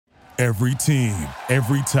Every team,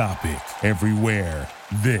 every topic, everywhere.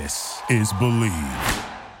 This is Believe.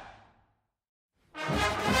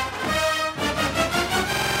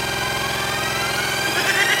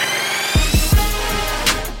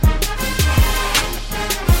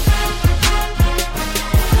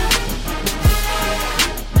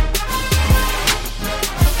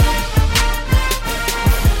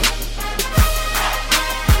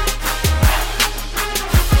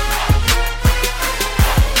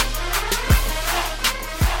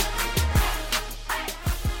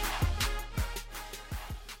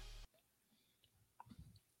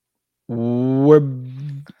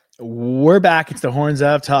 We're back. It's the Horns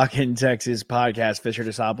Up Talking Texas podcast. Fisher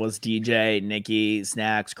DeSopoulos, DJ, Nikki,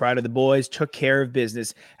 Snacks, Crider. The boys took care of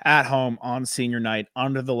business at home on senior night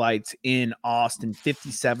under the lights in Austin,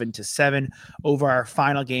 57-7 over our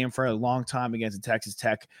final game for a long time against the Texas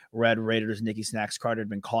Tech Red Raiders. Nikki, Snacks, Crider had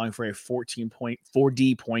been calling for a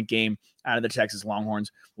 4D point game out of the Texas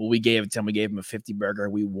Longhorns. Well, we gave it to them. We gave them a 50 burger.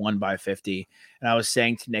 We won by 50. And I was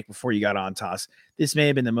saying to Nick before you got on, Toss, this may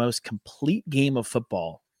have been the most complete game of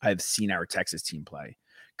football I've seen our Texas team play.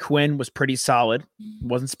 Quinn was pretty solid.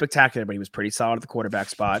 Wasn't spectacular, but he was pretty solid at the quarterback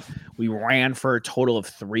spot. We ran for a total of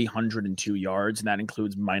 302 yards, and that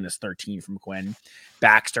includes minus 13 from Quinn.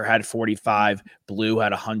 Baxter had 45. Blue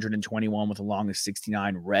had 121 with a long of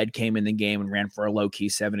 69. Red came in the game and ran for a low-key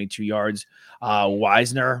 72 yards.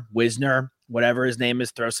 Wisner, whatever his name is,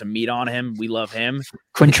 throw some meat on him. We love him.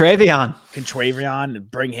 Quintravion,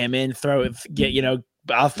 bring him in,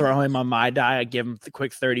 I'll throw him on my die. I give him the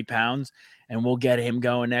quick 30 pounds, and we'll get him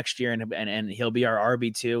going next year, and he'll be our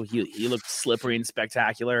RB2. He looked slippery and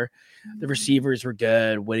spectacular. The receivers were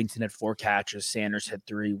good. Whittington had 4 catches. Sanders had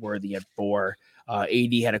 3. Worthy had 4.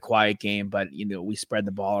 AD had a quiet game, but we spread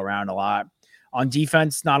the ball around a lot. On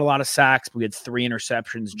defense, not a lot of sacks. But we had 3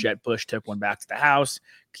 interceptions. Jet Bush took one back to the house.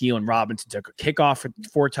 Keelan Robinson took a kickoff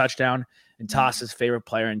for a touchdown. And Toss's favorite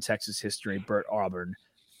player in Texas history, Bert Auburn,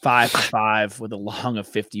 5-5 with a long of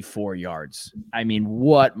 54 yards. I mean,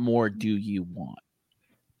 what more do you want?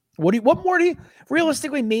 What more do you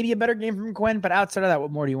realistically? Maybe a better game from Quinn, but outside of that, what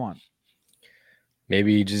more do you want?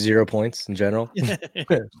 Maybe just 0 points in general.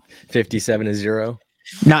 57-0.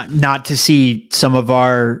 Not to see some of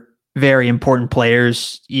our very important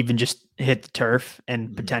players even just hit the turf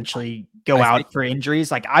and potentially go out for injuries.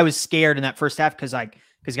 Like, I was scared in that first half because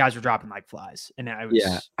guys were dropping like flies, and I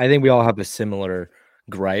think we all have a similar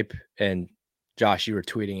gripe. And Josh, you were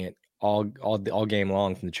tweeting it all game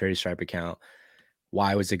long from the Cherry Stripe account.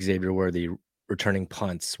 Why was Xavier Worthy returning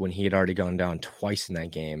punts when he had already gone down twice in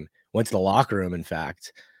that game? Went to the locker room, in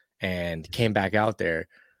fact, and came back out there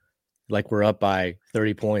like we're up by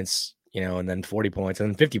 30 points, and then 40 points and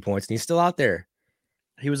then 50 points, and he's still out there.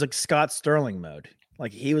 He was like Scott Sterling mode.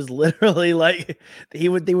 Like, he was literally like, it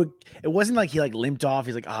wasn't like he like limped off.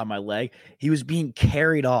 He's like, my leg. He was being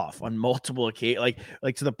carried off on multiple occasions,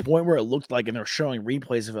 like to the point where it looked like, and they're showing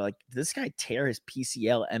replays of it, like, did this guy tear his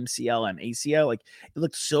PCL, MCL, and ACL? Like, it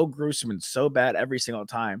looked so gruesome and so bad every single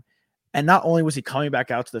time. And not only was he coming back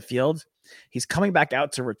out to the field, he's coming back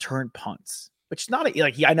out to return punts, which is not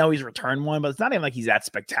I know he's returned one, but it's not even like he's that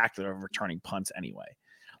spectacular of returning punts anyway.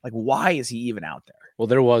 Like, why is he even out there? Well,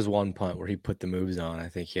 there was one punt where he put the moves on. I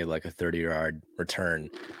think he had like a 30-yard return.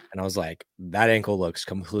 And I was like, that ankle looks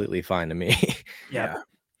completely fine to me. Yeah.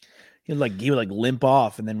 He would limp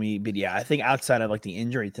off. And then I think outside of like the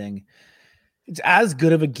injury thing, it's as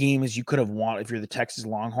good of a game as you could have wanted if you're the Texas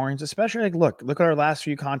Longhorns, especially like, look at our last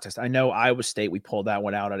few contests. I know Iowa State, we pulled that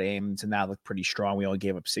one out at Ames, and that looked pretty strong. We only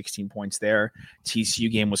gave up 16 points there.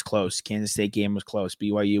 TCU game was close. Kansas State game was close.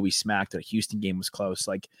 BYU, we smacked it. Houston game was close.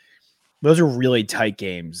 Like, those are really tight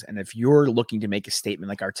games. And if you're looking to make a statement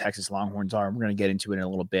like our Texas Longhorns are, we're going to get into it in a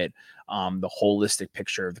little bit, the holistic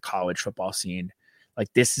picture of the college football scene.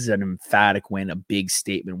 Like, this is an emphatic win, a big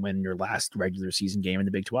statement win, your last regular season game in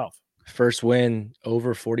the Big 12. First win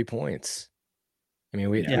over 40 points. I mean,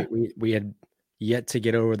 we had yet to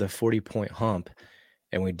get over the 40-point hump,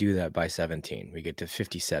 and we do that by 17. We get to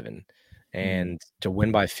 57. And to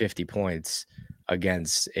win by 50 points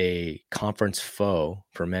against a conference foe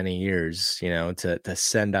for many years, to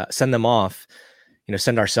send them off,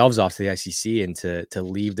 send ourselves off to the SEC and to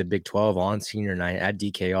leave the Big 12 on senior night at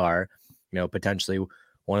DKR, potentially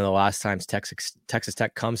one of the last times Texas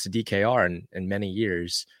Tech comes to DKR in many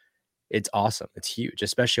years. It's awesome. It's huge,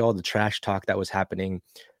 especially all the trash talk that was happening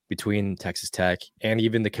between Texas Tech and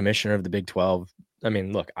even the commissioner of the Big 12. I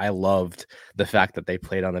mean, look, I loved the fact that they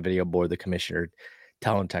played on the video board, the commissioner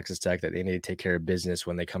telling Texas Tech that they need to take care of business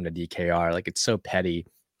when they come to DKR. Like, it's so petty.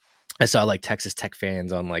 I saw like Texas Tech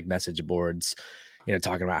fans on like message boards,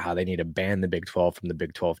 talking about how they need to ban the Big 12 from the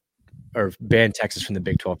Big 12 or ban Texas from the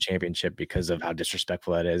Big 12 championship because of how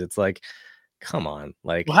disrespectful that is. It's like, come on,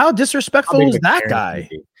 like, well, how disrespectful is that guy?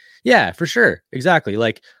 Yeah, for sure. Exactly.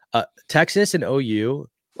 Like Texas and OU,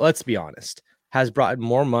 let's be honest, has brought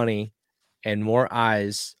more money and more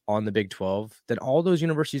eyes on the Big 12 than all those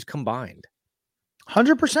universities combined.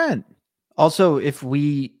 100%. Also, if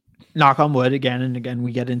we knock on wood again and again,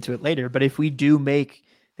 we get into it later, but if we do make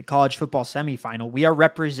the college football semifinal, we are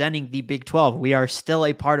representing the Big 12. We are still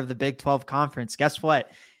a part of the Big 12 conference. Guess what?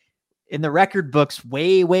 In the record books,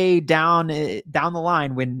 way down the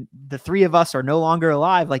line, when the three of us are no longer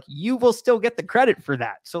alive, like, you will still get the credit for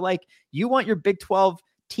that. So, like, you want your Big 12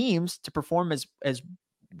 teams to perform as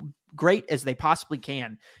great as they possibly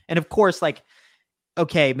can. And of course, like,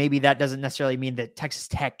 okay, maybe that doesn't necessarily mean that Texas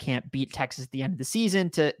Tech can't beat Texas at the end of the season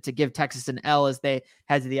to give Texas an L as they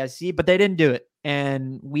had to the SEC, but they didn't do it.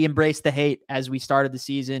 And we embraced the hate as we started the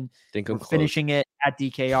season. We're finishing it at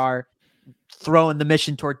DKR, throwing the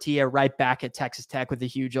mission tortilla right back at Texas Tech with a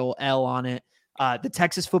huge old L on it. The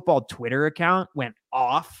Texas football Twitter account went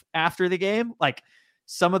off after the game. Like,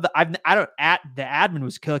 some of the the admin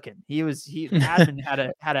was cooking.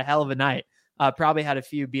 Admin had a hell of a night. Probably had a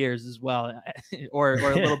few beers as well, or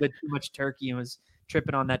a little bit too much turkey and was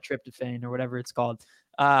tripping on that tryptophan or whatever it's called.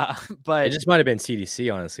 But it just might have been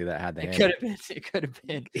CDC, honestly, that had the hand. It could have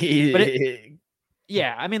been. But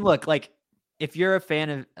yeah, I mean, look, like, if you're a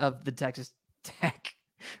fan of the Texas Tech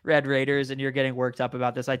Red Raiders and you're getting worked up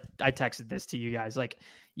about this, I texted this to you guys. Like,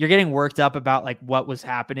 you're getting worked up about, like, what was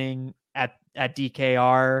happening at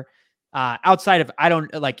DKR. Outside of, I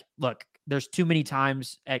don't, like, look, there's too many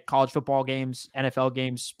times at college football games, NFL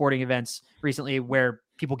games, sporting events recently where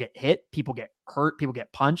people get hit, people get hurt, people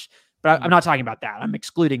get punched. But I'm not talking about that. I'm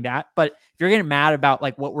excluding that. But if you're getting mad about,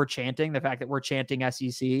 like, what we're chanting, the fact that we're chanting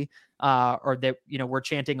SEC, or that, you know, we're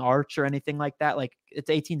chanting Arch or anything like that, like, it's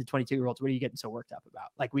 18 to 22 year olds. What are you getting so worked up about?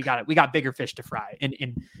 Like, we got bigger fish to fry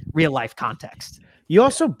in real life context. You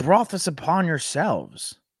also brought this upon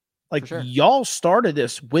yourselves. Like, sure. y'all started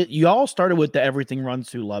with the everything runs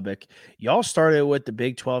through Lubbock. Y'all started with the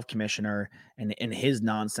Big 12 commissioner and his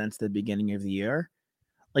nonsense at the beginning of the year.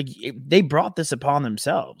 Like, they brought this upon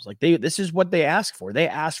themselves. Like, this is what they asked for. They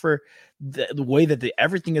asked for the way that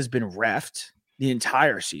everything has been reffed the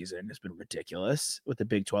entire season has been ridiculous with the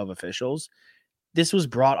Big 12 officials. This was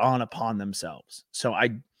brought on upon themselves. So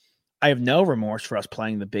I have no remorse for us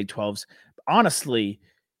playing the Big 12s. Honestly,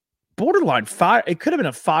 borderline fire. It could have been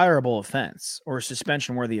a fireable offense or a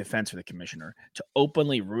suspension worthy offense for the commissioner to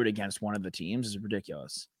openly root against one of the teams is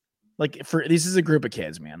ridiculous. Like, this is a group of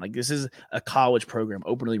kids, man. Like, this is a college program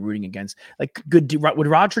openly rooting against, like, would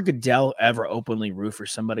Roger Goodell ever openly root for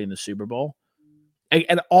somebody in the Super Bowl?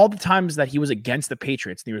 And all the times that he was against the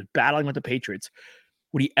Patriots, and he was battling with the Patriots,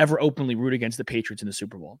 would he ever openly root against the Patriots in the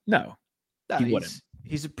Super Bowl? No, he wouldn't.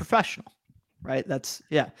 He's a professional, right?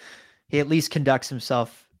 He at least conducts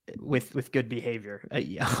himself with good behavior,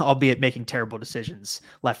 albeit making terrible decisions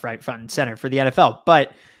left, right, front, and center for the NFL.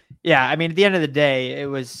 But yeah, I mean, at the end of the day, it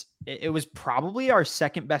was probably our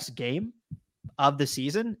second best game of the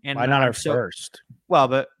season, and why not our first? Well,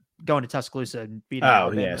 but going to Tuscaloosa and beating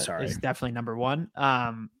Alabama is definitely number one.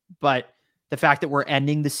 But the fact that we're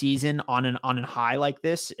ending the season on a high like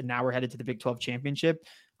this, and now we're headed to the Big 12 championship,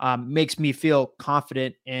 makes me feel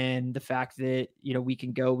confident in the fact that, you know, we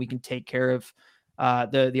can take care of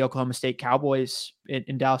the Oklahoma State Cowboys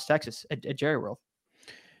in Dallas, Texas at Jerry World.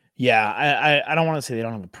 Yeah, I don't want to say they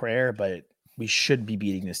don't have a prayer, but we should be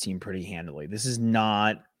beating this team pretty handily. This is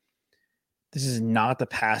not the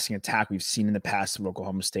passing attack we've seen in the past of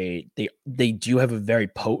Oklahoma State. They do have a very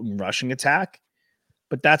potent rushing attack,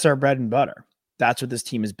 but that's our bread and butter. That's what this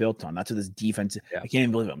team is built on. That's what this defense. Yeah. I can't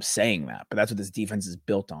even believe I'm saying that, but that's what this defense is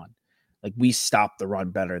built on. Like, we stop the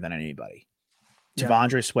run better than anybody. Yeah.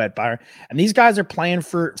 T'Vondre Sweat, Byron, and these guys are playing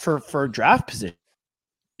for draft position.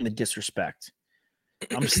 The disrespect.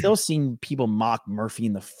 I'm still seeing people mock Murphy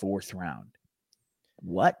in the 4th round.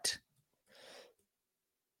 What?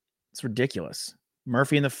 It's ridiculous.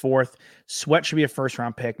 Murphy in the 4th. Sweat should be a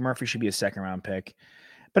 1st-round pick. Murphy should be a 2nd-round pick.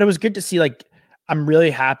 But it was good to see, like, I'm really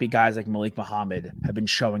happy guys like Malik Muhammad have been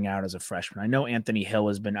showing out as a freshman. I know Anthony Hill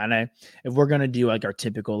has been, and if we're going to do, like, our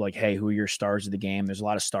typical, like, hey, who are your stars of the game? There's a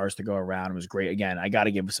lot of stars to go around. It was great. Again, I got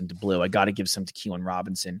to give some to Blue. I got to give some to Keelan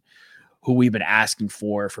Robinson, who we've been asking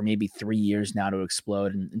for maybe 3 years now to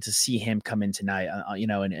explode. And to see him come in tonight,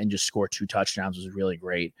 and just score 2 touchdowns was really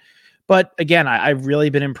great. But again, I've really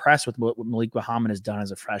been impressed with what Malik Muhammad has done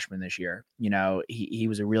as a freshman this year. You know, he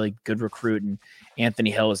was a really good recruit, and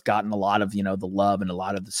Anthony Hill has gotten a lot of, the love and a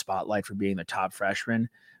lot of the spotlight for being the top freshman.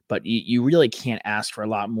 but you really can't ask for a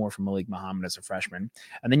lot more from Malik Muhammad as a freshman.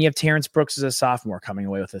 And then you have Terrence Brooks as a sophomore coming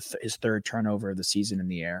away with his third turnover of the season in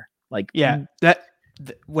the air. Like,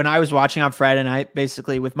 when I was watching on Friday night,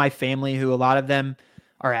 basically with my family, who a lot of them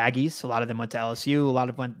are Aggies, a lot of them went to LSU, a lot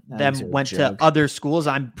of them went to other schools.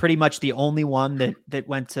 I'm pretty much the only one that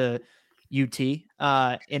went to UT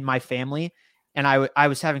in my family. And I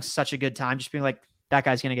was having such a good time just being like, that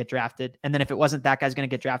guy's going to get drafted. And then if it wasn't that guy's going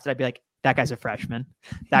to get drafted, I'd be like, that guy's a freshman.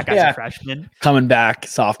 That guy's a freshman. Coming back,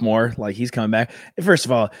 sophomore. Like, he's coming back. First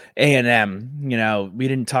of all, A&M, we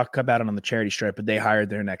didn't talk about it on the charity stripe, but they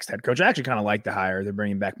hired their next head coach. I actually kind of like the hire. They're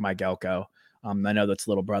bringing back Mike Elko. I know that's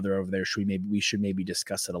little brother over there. We should maybe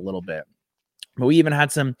discuss it a little bit. But we even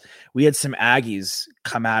had some Aggies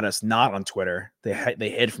come at us, not on Twitter. They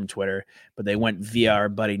hid from Twitter, but they went via our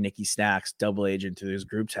buddy Nicky Snacks, double agent, to his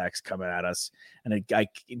group text coming at us. And I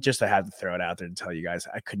had to throw it out there and tell you guys,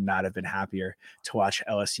 I could not have been happier to watch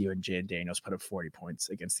LSU and Jan Daniels put up 40 points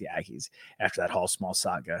against the Aggies after that whole small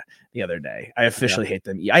saga the other day. I officially hate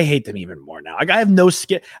them. I hate them even more now. Like, I have no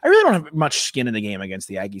skin. I really don't have much skin in the game against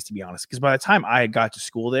the Aggies, to be honest, because by the time I got to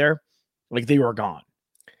school there, like, they were gone.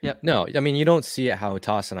 Yep. No, I mean, you don't see it how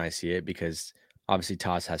Toss and I see it, because obviously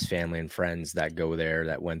Toss has family and friends that go there,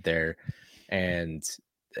 that went there, and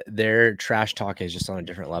their trash talk is just on a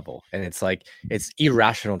different level. And it's like, it's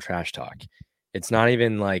irrational trash talk. It's not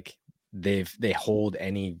even like they hold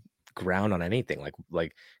any ground on anything.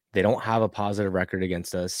 Like they don't have a positive record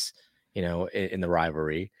against us, in the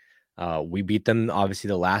rivalry. We beat them obviously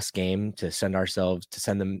the last game to send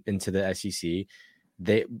them into the SEC.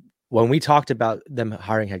 When we talked about them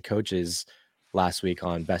hiring head coaches last week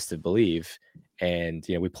on Best of Believe, and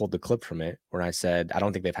we pulled the clip from it where I said, I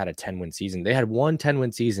don't think they've had a 10-win season. They had one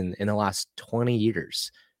 10-win season in the last 20 years.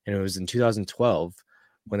 And it was in 2012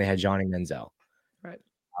 when they had Johnny Manziel. Right.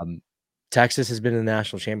 Texas has been in the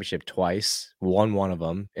national championship twice, won one of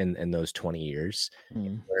them in those 20 years.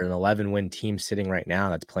 We're an 11-win team sitting right now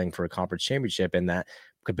that's playing for a conference championship, and that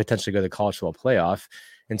could potentially go to the college football playoff.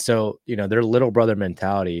 And so, their little brother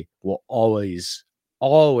mentality will always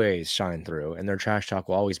shine through, and their trash talk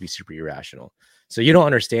will always be super irrational. So you don't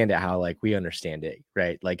understand it how, like, we understand it,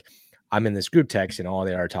 right? Like, I'm in this group text and all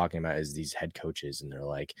they are talking about is these head coaches, and they're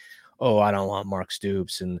like, oh, I don't want Mark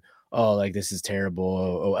Stoops, and oh, like, this is terrible.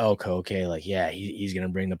 Oh, Elko, okay, like, yeah, he's going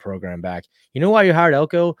to bring the program back. You know why you hired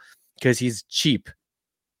Elko? Because he's cheap.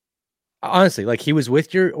 Honestly, like, he was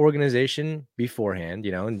with your organization beforehand,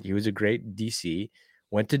 and he was a great DC,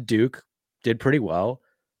 went to Duke, did pretty well,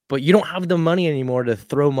 but you don't have the money anymore to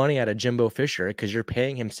throw money at a Jimbo Fisher because you're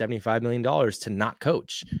paying him $75 million to not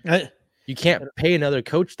coach. You can't pay another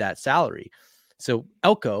coach that salary. So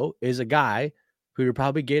Elko is a guy who you're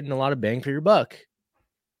probably getting a lot of bang for your buck.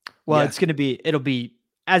 Well, it'll be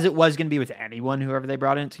as it was going to be with anyone, whoever they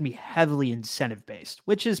brought in, it's going to be heavily incentive based,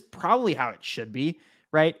 which is probably how it should be,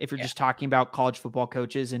 right? If you're just talking about college football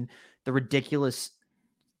coaches and the ridiculous,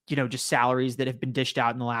 just salaries that have been dished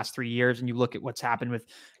out in the last 3 years. And you look at what's happened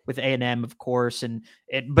with A&M, of course,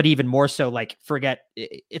 but even more so, like,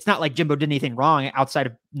 it's not like Jimbo did anything wrong outside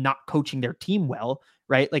of not coaching their team well,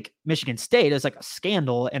 right? Like, Michigan State is like a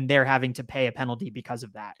scandal, and they're having to pay a penalty because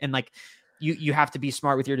of that. And like, you have to be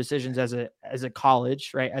smart with your decisions as a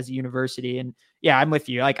college, right? As a university. And yeah, I'm with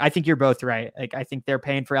you. Like, I think you're both right. Like, I think they're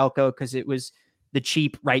paying for Elko because it was the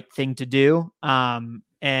cheap, right thing to do.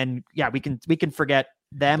 And yeah, we can forget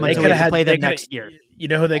them until we play them next year. You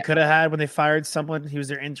know who they could have had when they fired someone? He was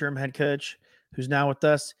their interim head coach, who's now with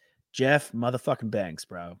us. Jeff motherfucking Banks,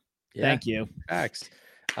 bro. Yeah. Thank you. Facts.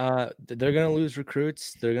 They're going to lose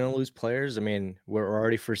recruits. They're going to lose players. I mean, we're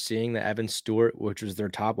already foreseeing that Evan Stewart, which was their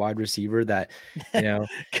top wide receiver, that,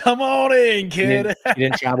 come on in, kid. He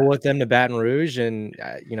didn't travel with them to Baton Rouge. And,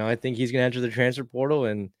 I think he's going to enter the transfer portal,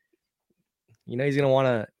 and, he's going to want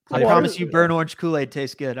to play. I promise you, burnt orange Kool-Aid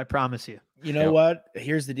tastes good. I promise you. You know what?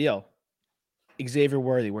 Here's the deal. Xavier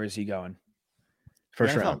Worthy, where's he going?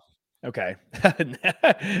 First round. Okay.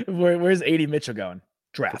 Where's A.D. Mitchell going?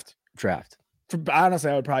 Draft. Honestly,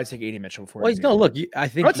 I would probably take A.D. Mitchell before. Well, look, I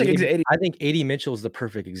think A.D. Mitchell is the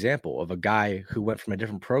perfect example of a guy who went from a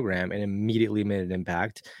different program and immediately made an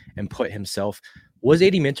impact and put himself. Was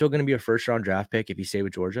A.D. Mitchell going to be a first-round draft pick if he stayed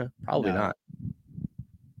with Georgia? Probably not.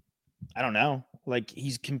 I don't know. Like,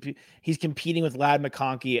 he's competing with Ladd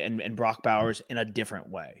McConkey and Brock Bowers in a different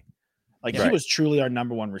way. Like, he was truly our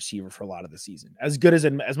number one receiver for a lot of the season. As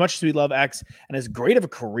much as we love X, and as great of a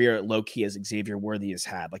career low key as Xavier Worthy has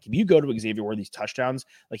had. Like, if you go to Xavier Worthy's touchdowns,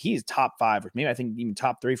 like, he's top 5, or maybe I think even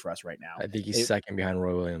top 3 for us right now. I think he's second behind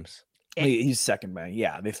Roy Williams. He's second, man.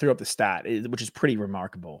 Yeah, they threw up the stat, which is pretty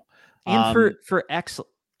remarkable. And for X,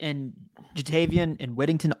 and Jatavian and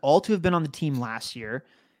Whittington, all to have been on the team last year,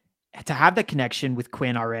 to have that connection with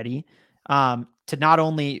Quinn already, to not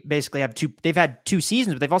only basically have they've had 2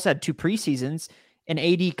 seasons, but they've also had 2 preseasons, and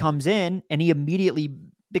AD comes in and he immediately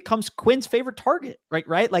becomes Quinn's favorite target,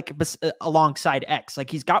 right? Like alongside X, like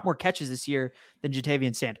he's got more catches this year than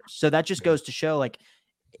Jatavian Sanders. So that just goes to show, like,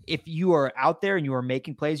 if you are out there and you are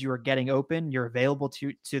making plays, you are getting open, you're available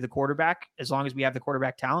to the quarterback, as long as we have the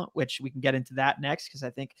quarterback talent, which we can get into that next. Cause I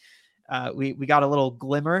think we got a little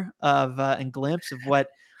glimmer of and glimpse of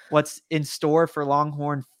what's in store for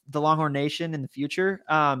the Longhorn Nation in the future.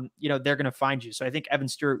 They're going to find you. So I think Evan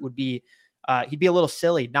Stewart would be, he'd be a little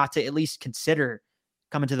silly not to at least consider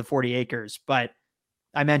coming to the 40 acres. But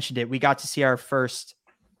I mentioned it. We got to see our first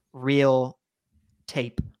real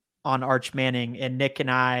tape on Arch Manning, and Nick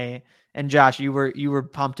and I and Josh, you were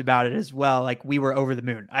pumped about it as well. Like, we were over the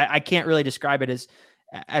moon. I can't really describe it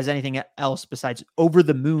as anything else besides over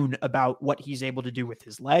the moon about what he's able to do with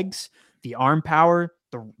his legs, the arm power,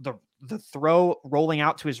 the throw rolling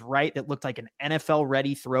out to his right that looked like an NFL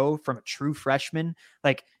ready throw from a true freshman.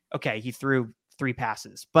 Like, okay, he threw 3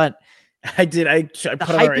 passes, but I did. The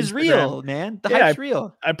hype is real, man. The hype's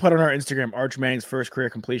real. I put on our Instagram Arch Manning's first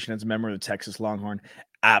career completion as a member of the Texas Longhorn.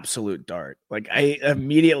 Absolute dart. Like, I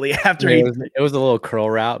immediately after it was a little curl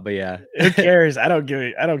route, but yeah, who cares? I don't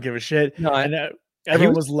give a shit. No,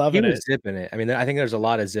 everyone was loving it. He was zipping it. I mean, I think there's a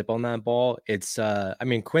lot of zip on that ball. It's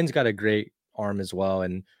Quinn's got a great arm as well,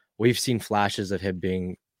 and we've seen flashes of him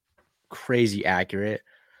being crazy accurate,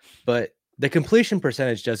 but the completion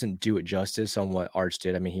percentage doesn't do it justice on what Arch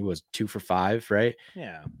did. I mean, he was 2 for 5, right?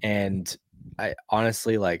 Yeah. And I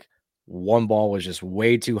honestly, like, one ball was just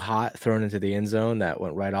way too hot thrown into the end zone that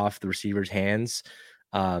went right off the receiver's hands.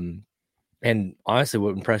 And honestly,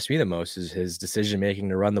 what impressed me the most is his decision-making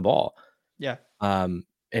to run the ball. Yeah. And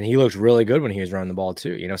he looked really good when he was running the ball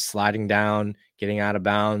too, sliding down, getting out of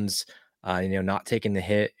bounds, not taking the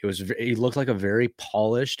hit. He looked like a very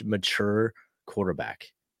polished, mature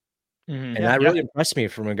quarterback. Mm-hmm. And that really impressed me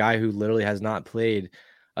from a guy who literally has not played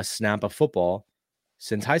a snap of football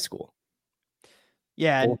since high school.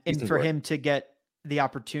 Yeah, and for him to get the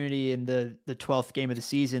opportunity in the 12th game of the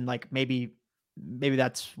season, like maybe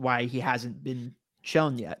that's why he hasn't been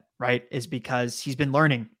shown yet, right? Is because he's been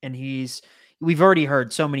learning, and we've already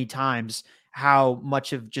heard so many times how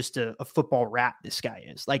much of just a football rat this guy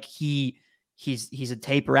is. Like, he's a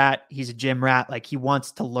tape rat. He's a gym rat. Like, he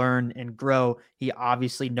wants to learn and grow. He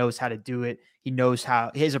obviously knows how to do it. He knows how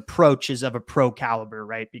his approach is of a pro caliber,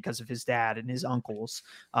 right? Because of his dad and his uncles,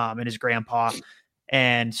 and his grandpa.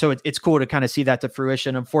 And so it's cool to kind of see that to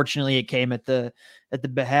fruition. Unfortunately, it came at the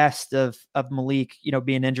behest of Malik,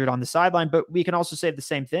 being injured on the sideline. But we can also say the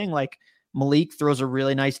same thing. Like, Malik throws a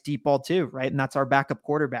really nice deep ball too, right? And that's our backup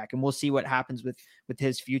quarterback. And we'll see what happens with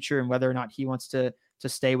his future and whether or not he wants to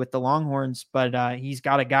stay with the Longhorns. But he's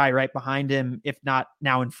got a guy right behind him, if not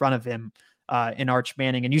now in front of him, in Arch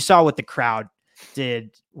Manning. And you saw what the crowd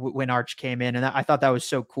did when Arch came in. And I thought that was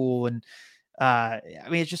so cool. And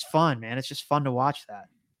it's just fun, man. It's just fun to watch that.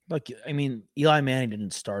 Like, Eli Manning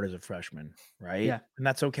didn't start as a freshman, right? Yeah. And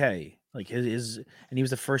that's okay. Like, and he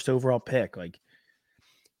was the first overall pick. Like,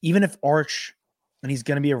 even if Arch, and he's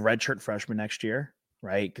going to be a redshirt freshman next year,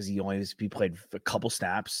 right? Because he played a couple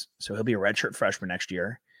snaps. So he'll be a redshirt freshman next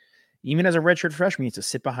year. Even as a redshirt freshman, he needs to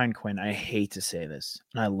sit behind Quinn. I hate to say this,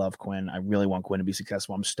 and I love Quinn. I really want Quinn to be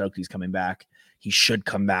successful. I'm stoked he's coming back. He should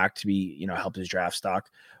come back to be, help his draft stock.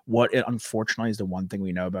 What unfortunately is the one thing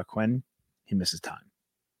we know about Quinn: he misses time.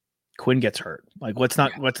 Quinn gets hurt. Like,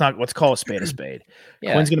 let's call a spade a spade.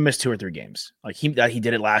 Yeah. Quinn's gonna miss 2 or 3 games. Like, he did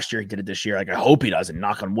it last year. He did it this year. Like, I hope he doesn't.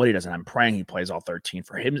 Knock on wood, he doesn't. I'm praying he plays all 13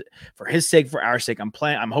 for him, for his sake, for our sake.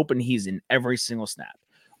 I'm hoping he's in every single snap.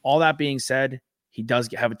 All that being said, he does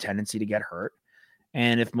have a tendency to get hurt.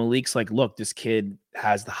 And if Malik's like, look, this kid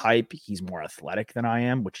has the hype. He's more athletic than I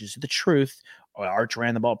am, which is the truth. Arch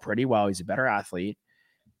ran the ball pretty well. He's a better athlete.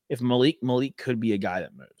 If Malik could be a guy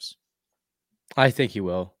that moves. I think he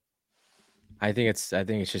will. I think it's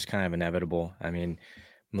just kind of inevitable. I mean,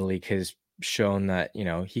 Malik has shown that,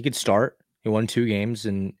 he could start. He won 2 games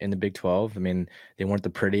in the Big 12. I mean, they weren't the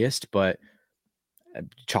prettiest, but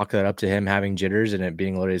chalk that up to him having jitters and it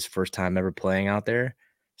being literally his first time ever playing out there.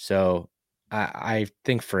 So I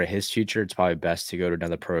think for his future, it's probably best to go to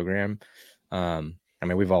another program.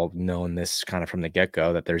 We've all known this kind of from the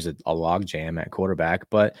get-go that there's a log jam at quarterback,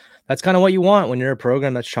 but that's kind of what you want when you're a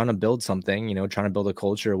program that's trying to build something, trying to build a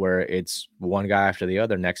culture where it's one guy after the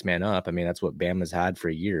other, next man up. I mean, that's what Bama's had for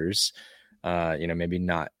years. Maybe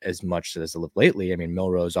not as much as lately. I mean,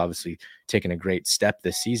 Milroe's obviously taken a great step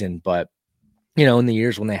this season, but in the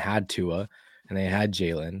years when they had Tua and they had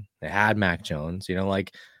Jalen, they had Mac Jones,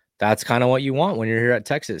 like that's kind of what you want when you're here at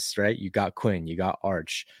Texas, right? You got Quinn, you got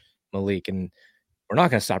Arch, Malik, and we're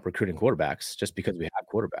not going to stop recruiting quarterbacks just because we have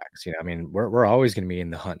quarterbacks. I mean, we're always going to be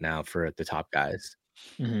in the hunt now for the top guys.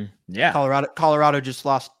 Mm-hmm. Yeah. Colorado just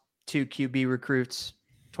lost 2 QB recruits,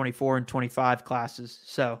 24 and 25 classes.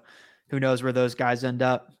 So who knows where those guys end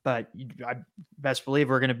up, but I best believe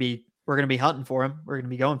we're going to be hunting for him. We're going to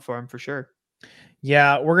be going for him for sure.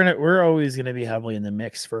 Yeah, we're always gonna be heavily in the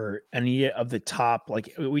mix for any of the top.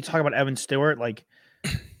 Like we talk about Evan Stewart, like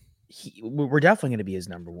we're definitely gonna be his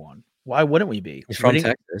number one. Why wouldn't we be? He's from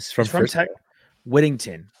Texas, from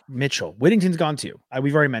Whittington, Mitchell. Whittington's gone too.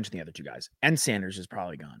 We've already mentioned the other two guys, and Sanders is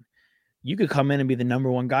probably gone. You could come in and be the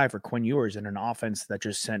number one guy for Quinn Ewers in an offense that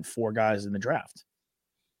just sent 4 guys in the draft.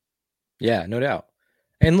 Yeah, no doubt.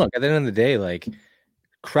 And look, at the end of the day, like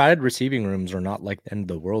crowded receiving rooms are not like the end of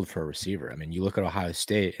the world for a receiver. I mean, you look at Ohio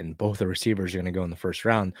State and both the receivers are going to go in the first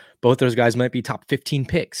round. Both those guys might be top 15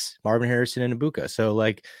 picks, Marvin Harrison and Ibuka. So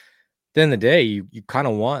like at the end of the day, you kind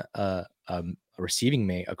of want a receiving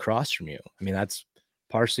mate across from you. I mean, that's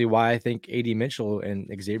partially why I think AD Mitchell and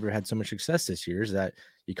Xavier had so much success this year, is that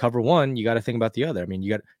you cover one, you got to think about the other. I mean,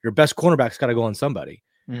 you got your best cornerback's got to go on somebody.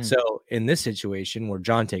 So in this situation where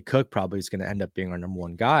Jonte Cook probably is going to end up being our number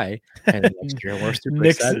one guy, and next year we're super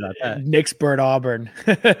excited about that. Nick's Bird Auburn.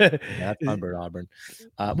 That's not Bird Auburn.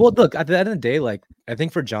 Well, look, at the end of the day, like I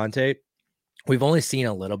think for Jonte, we've only seen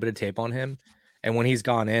a little bit of tape on him, and when he's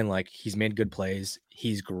gone in, like he's made good plays.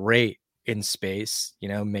 He's great in space,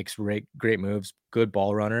 makes great moves, good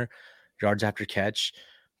ball runner, yards after catch.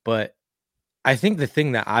 But I think the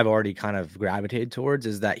thing that I've already kind of gravitated towards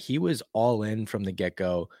is that he was all in from the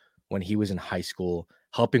get-go when he was in high school,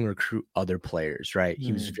 helping recruit other players, right?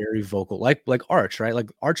 He was very vocal, like Arch, right?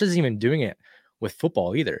 Like Arch isn't even doing it with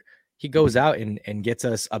football either. He goes out and gets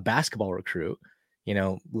us a basketball recruit,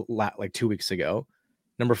 like 2 weeks ago,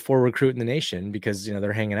 number 4 recruit in the nation, because,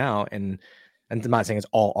 they're hanging out. And I'm not saying it's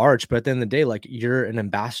all Arch, but at the end of the day, like you're an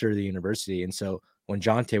ambassador of the university. And so when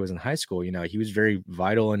Jonte was in high school, he was very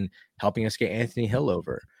vital in helping us get Anthony Hill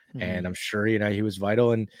over. And I'm sure, he was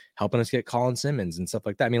vital in helping us get Colin Simmons and stuff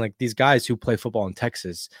like that. I mean, like these guys who play football in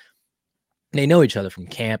Texas, they know each other from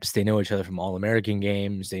camps. They know each other from All-American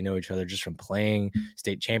games. They know each other just from playing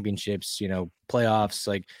state championships, playoffs,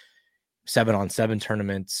 like 7-on-7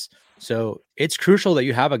 tournaments. So it's crucial that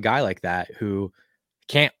you have a guy like that who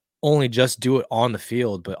can't only just do it on the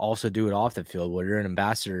field, but also do it off the field, where you're an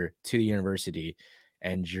ambassador to the university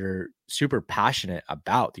and you're super passionate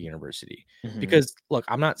about the university. Because look,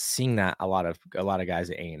 I'm not seeing that a lot of guys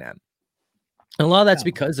at A&M. And a lot of that's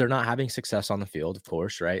because they're not having success on the field, of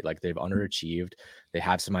course, right? Like they've underachieved. They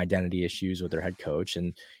have some identity issues with their head coach.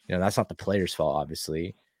 And, that's not the player's fault,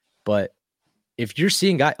 obviously. But if you're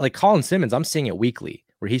seeing guys like Colin Simmons, I'm seeing it weekly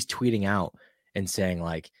where he's tweeting out and saying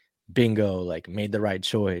like, bingo, like made the right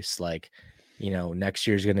choice. Like, next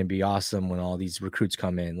year's going to be awesome when all these recruits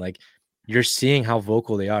come in. Like you're seeing how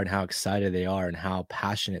vocal they are and how excited they are and how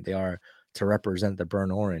passionate they are to represent the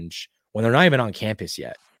burnt orange when they're not even on campus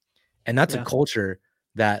yet. And that's a culture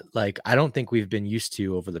that like, I don't think we've been used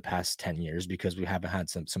to over the past 10 years because we haven't had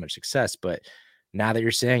so much success. But now that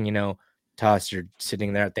you're saying, Toss, you're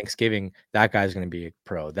sitting there at Thanksgiving, that guy's going to be a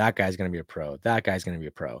pro. That guy's going to be a pro. That guy's going to be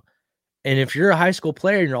a pro. And if you're a high school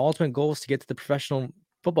player and your ultimate goal is to get to the professional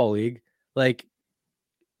football league, like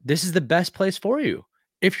this is the best place for you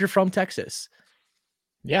if you're from Texas.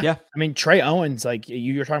 Yeah. I mean, Trey Owens, like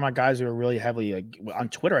you're talking about guys who are really heavily like on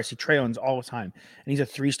Twitter. I see Trey Owens all the time, and he's a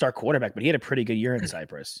 3-star quarterback, but he had a pretty good year in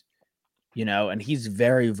Cyprus, and he's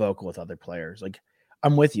very vocal with other players. Like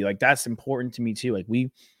I'm with you. Like that's important to me too. Like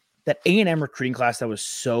that A&M recruiting class that was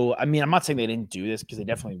so, I mean, I'm not saying they didn't do this because they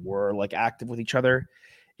definitely were like active with each other.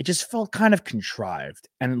 It just felt kind of contrived.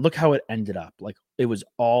 And look how it ended up. Like it was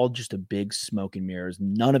all just a big smoke and mirrors.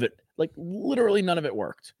 None of it, like literally none of it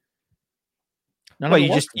worked.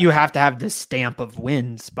 You have to have this stamp of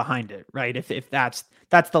wins behind it, right? If that's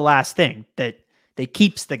the last thing that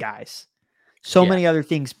keeps the guys. So many other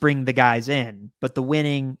things bring the guys in, but the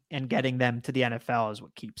winning and getting them to the NFL is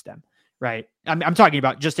what keeps them, right? I'm talking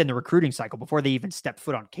about just in the recruiting cycle before they even step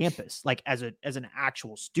foot on campus, like as an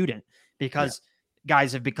actual student, because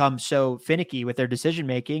guys have become so finicky with their decision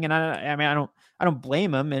making, and I don't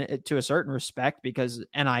blame them to a certain respect because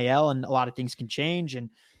NIL and a lot of things can change,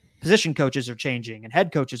 and position coaches are changing, and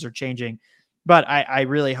head coaches are changing. But I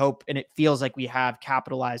really hope, and it feels like we have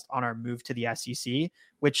capitalized on our move to the SEC,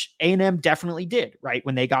 which A&M definitely did. Right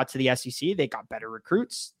when they got to the SEC, they got better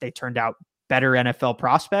recruits, they turned out better NFL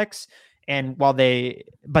prospects, and but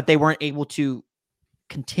they weren't able to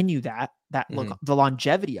continue that look, the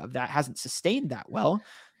longevity of that hasn't sustained that well,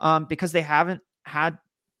 because they haven't had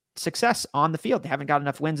success on the field. They haven't got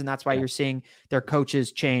enough wins, and that's why you're seeing their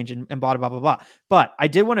coaches change and blah, blah, blah, blah. But I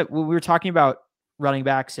did want to, we were talking about running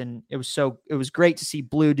backs, and it was great to see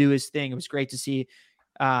Blue do his thing. It was great to see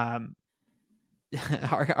our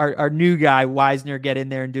new guy Wisner get in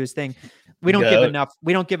there and do his thing. We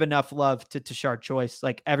don't give enough love to Tashard Choice.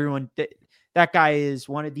 Like everyone, that guy is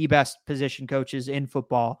one of the best position coaches in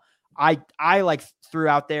football. I like threw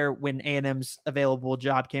out there when A&M's available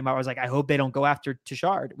job came out, I was like, I hope they don't go after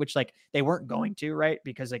Tashard, which like they weren't going to, right?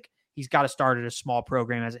 Because like he's got to start at a small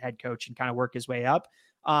program as a head coach and kind of work his way up.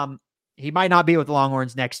 He might not be with the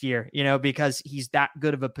Longhorns next year, because he's that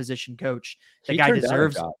good of a position coach. The guy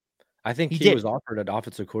deserves. I think he was offered an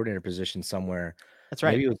offensive coordinator position somewhere. That's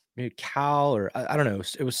right. Maybe Cal, or I don't know.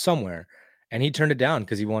 It was somewhere, and he turned it down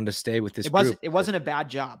because he wanted to stay with this group. It wasn't a bad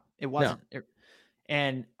job. It wasn't. No.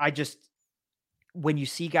 And when you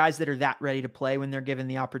see guys that are that ready to play when they're given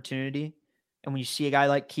the opportunity, and when you see a guy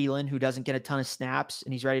like Keelan who doesn't get a ton of snaps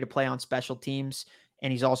and he's ready to play on special teams,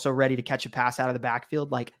 and he's also ready to catch a pass out of the backfield,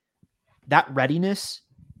 like that readiness,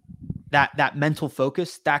 that mental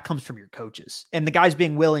focus, that comes from your coaches and the guys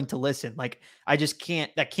being willing to listen. Like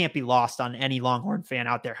that can't be lost on any Longhorn fan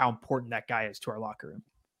out there, how important that guy is to our locker room.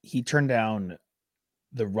 He turned down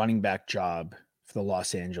the running back job for the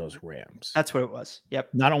Los Angeles Rams. That's what it was. Yep.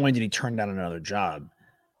 Not only did he turn down another job,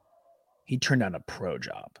 he turned down a pro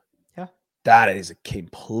job. Yeah. That's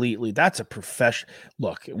a profession.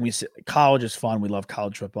 Look, college is fun. We love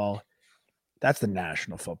college football. That's the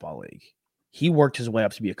National Football League. He worked his way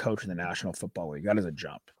up to be a coach in the National Football League. That is a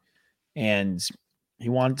jump. And he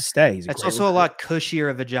wanted to stay. That's also a lot cushier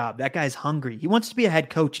of a job. That guy's hungry. He wants to be a head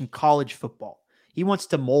coach in college football. He wants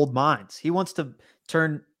to mold minds. He wants to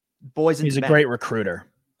turn boys into He's a great recruiter.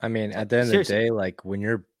 I mean, at the end of the day, like when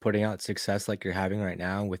you're putting out success like you're having right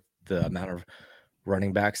now with the amount of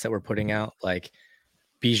running backs that we're putting out, like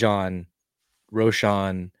Bijan,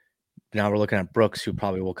 Roshan, now we're looking at Brooks, who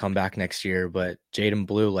probably will come back next year, but Jaden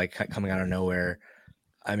Blue, like coming out of nowhere.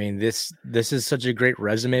 I mean, this is such a great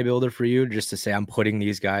resume builder for you, just to say I'm putting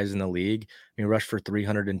these guys in the league. I mean, rushed for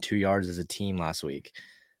 302 yards as a team last week.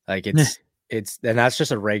 Like and that's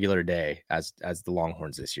just a regular day as the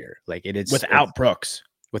Longhorns this year. Like without Brooks,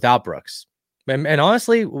 and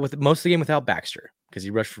honestly, with most of the game without Baxter, because he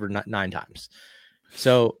rushed for 9 times.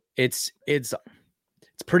 So it's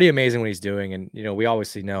pretty amazing what he's doing. And, we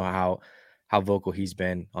obviously know how vocal he's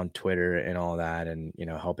been on Twitter and all that, and,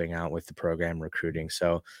 helping out with the program recruiting.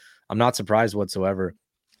 So I'm not surprised whatsoever.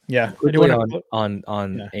 Yeah.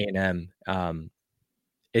 On A&M.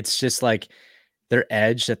 It's just like their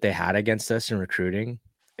edge that they had against us in recruiting,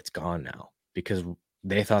 it's gone now, because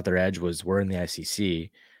they thought their edge was we're in the SEC,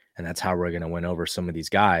 and that's how we're going to win over some of these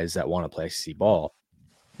guys that want to play SEC ball.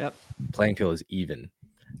 Yep. Playing field is even.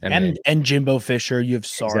 And Jimbo Fisher, you have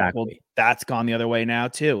Sark. Exactly. Well, that's gone the other way now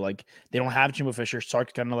too. Like they don't have Jimbo Fisher.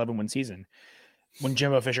 Sark's got an 11-win season. When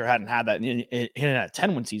Jimbo Fisher hadn't had that, he had a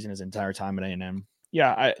 10-win season his entire time at A&M.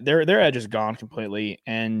 Yeah, their edge is gone completely.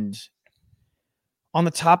 And on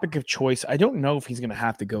the topic of choice, I don't know if he's going to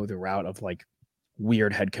have to go the route of like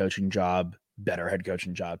weird head coaching job, better head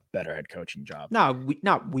coaching job, better head coaching job. No,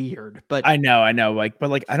 not weird, but I know.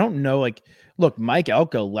 But I don't know. Like, look, Mike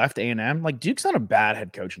Elko left A&M. Like, Duke's not a bad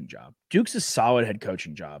head coaching job. Duke's a solid head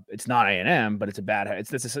coaching job. It's not A&M, but it's a bad.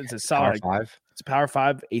 It's a solid Power 5. It's a Power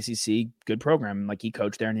 5 ACC good program. Like he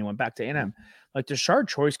coached there and he went back to A&M. Like Tashard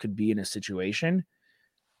Choice could be in a situation.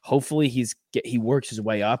 Hopefully he works his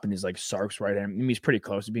way up and is like Sark's right hand. I mean, he's pretty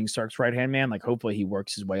close to being Sark's right hand man. Like hopefully he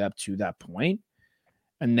works his way up to that point.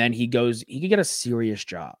 And then he could get a serious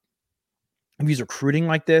job. If he's recruiting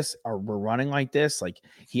like this, or we're running like this,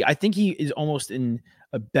 I think he is almost in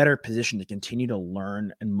a better position to continue to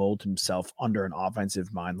learn and mold himself under an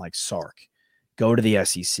offensive mind like Sark. Go to the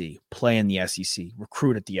SEC, play in the SEC,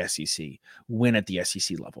 recruit at the SEC, win at the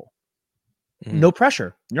SEC level. No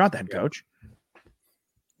pressure. You're not the head coach.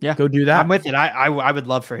 Yeah, go do that. I'm with it. I would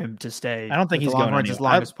love for him to stay. I don't think he's going as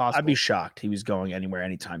long as possible. I'd be shocked he was going anywhere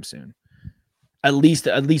anytime soon. At least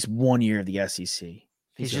 1 year of the SEC.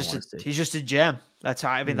 He's just a gem. That's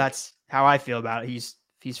how that's how I feel about it.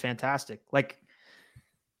 He's fantastic. Like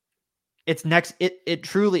it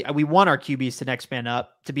truly, we want our QBs to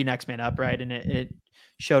be next man up, right? And it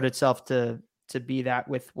showed itself to be that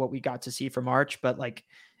with what we got to see from March, but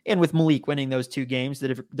and with Malik winning those 2 games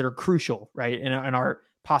that are crucial, right? And our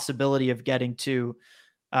possibility of getting to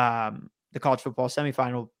the college football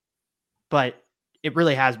semifinal, but it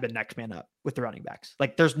really has been next man up with the running backs.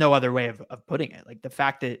 Like there's no other way of putting it. Like the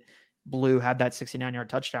fact that Blue had that 69-yard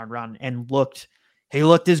touchdown run and looked he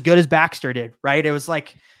looked as good as Baxter did, right? It was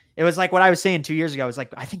like what I was saying 2 years ago. It was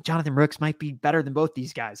like, I think Jonathan Rooks might be better than both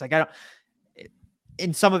these guys. Like,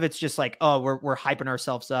 and some of it's just like, oh, we're hyping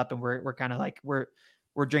ourselves up and we're kind of like, we're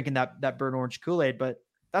drinking that burnt orange Kool-Aid, but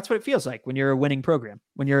that's what it feels like when you're a winning program,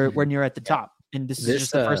 when you're at the top. And this is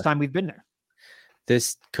just the first time we've been there.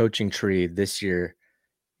 This coaching tree this year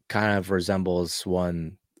kind of resembles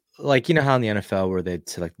one, like, you know how in the NFL where they'd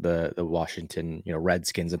select the Washington,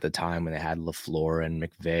 Redskins at the time when they had LaFleur and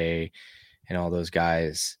McVay and all those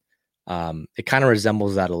guys. It kind of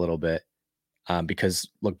resembles that a little bit because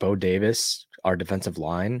look, Bo Davis, our defensive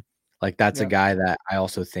line, like that's a guy that I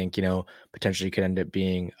also think, potentially could end up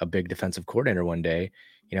being a big defensive coordinator one day,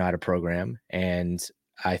 at a program. And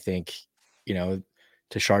I think,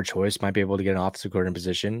 Tashard Choice might be able to get an offensive coordinator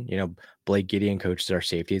position. Blake Gideon coaches our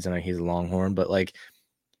safeties, and he's a Longhorn, but like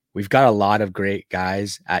we've got a lot of great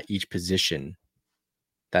guys at each position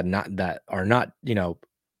that are not, going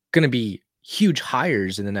to be huge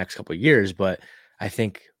hires in the next couple of years. But I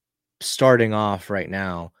think starting off right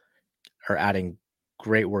now are adding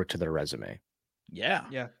great work to their resume.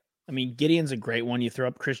 Yeah. I mean, Gideon's a great one. You throw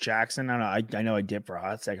up Chris Jackson. I know I did for a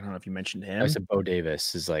hot second. I don't know if you mentioned him. I said Bo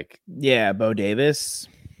Davis is like. Yeah, Bo Davis.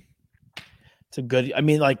 It's a good. I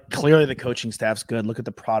mean, like clearly the coaching staff's good. Look at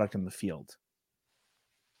the product in the field.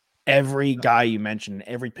 Every guy you mentioned,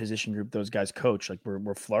 every position group those guys coach, like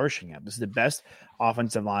we're flourishing at. This is the best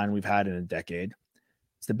offensive line we've had in a decade.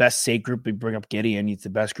 It's the best safe group. We bring up Gideon. It's the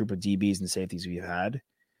best group of DBs and safeties we've had.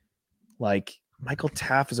 Like. Michael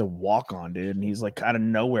Taff is a walk-on, dude, and he's like out of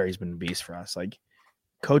nowhere. He's been a beast for us. Like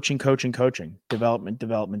coaching, development.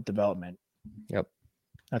 Yep,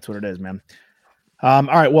 that's what it is, man. All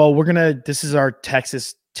right, well, this is our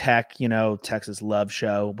Texas Tech, Texas Love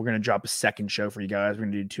show. We're gonna drop a second show for you guys. We're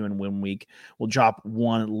gonna do 2 in 1 week. We'll drop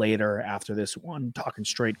one later after this one, talking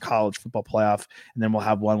straight college football playoff, and then we'll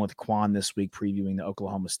have one with Quan this week previewing the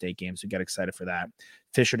Oklahoma State game. So get excited for that.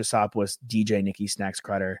 Fisher Desopoulos, DJ Nikki, Snacks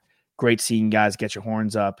Crider. Great seeing you guys. Get your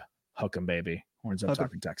horns up. Hook 'em, baby. Horns up,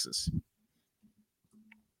 talking Texas.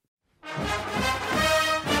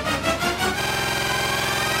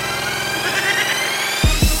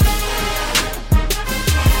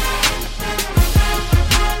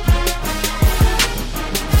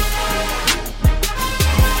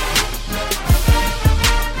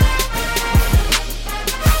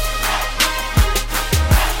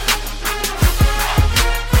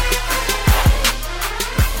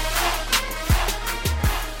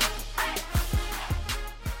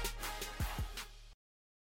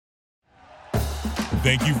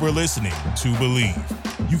 Thank you for listening to Believe.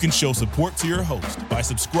 You can show support to your host by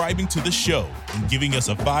subscribing to the show and giving us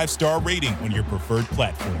a 5-star rating on your preferred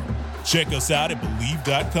platform. Check us out at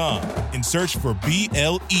Believe.com and search for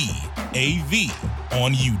BLEAV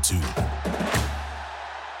on YouTube.